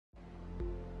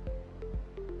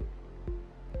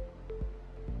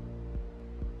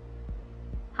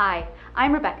Hi,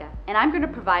 I'm Rebecca, and I'm going to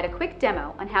provide a quick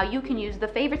demo on how you can use the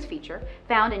Favorites feature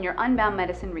found in your Unbound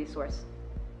Medicine resource.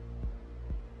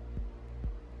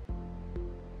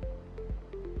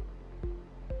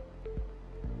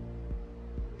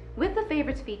 With the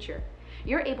Favorites feature,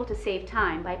 you're able to save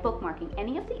time by bookmarking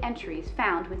any of the entries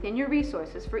found within your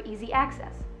resources for easy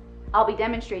access. I'll be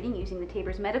demonstrating using the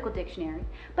Taber's Medical Dictionary,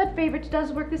 but Favorites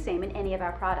does work the same in any of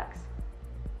our products.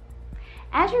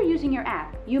 As you're using your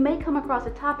app, you may come across a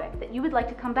topic that you would like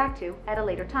to come back to at a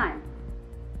later time.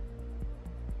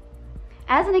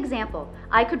 As an example,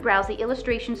 I could browse the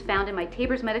illustrations found in my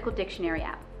Taber's Medical Dictionary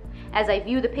app. As I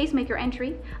view the pacemaker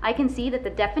entry, I can see that the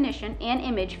definition and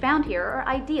image found here are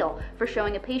ideal for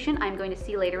showing a patient I'm going to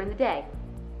see later in the day.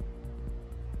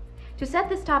 To set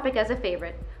this topic as a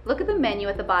favorite, look at the menu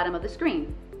at the bottom of the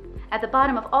screen. At the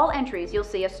bottom of all entries, you'll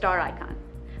see a star icon.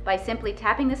 By simply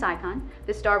tapping this icon,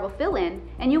 the star will fill in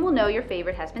and you will know your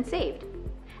favorite has been saved.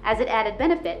 As an added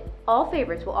benefit, all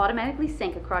favorites will automatically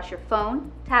sync across your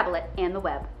phone, tablet, and the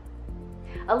web.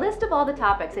 A list of all the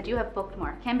topics that you have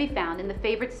bookmarked can be found in the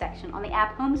Favorites section on the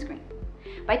app home screen.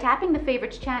 By tapping the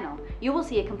Favorites channel, you will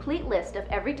see a complete list of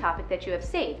every topic that you have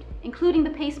saved, including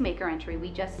the pacemaker entry we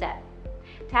just set.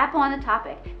 Tap on the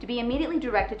topic to be immediately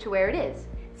directed to where it is,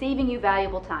 saving you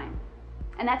valuable time.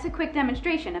 And that's a quick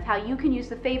demonstration of how you can use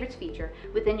the Favorites feature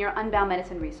within your Unbound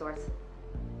Medicine resource.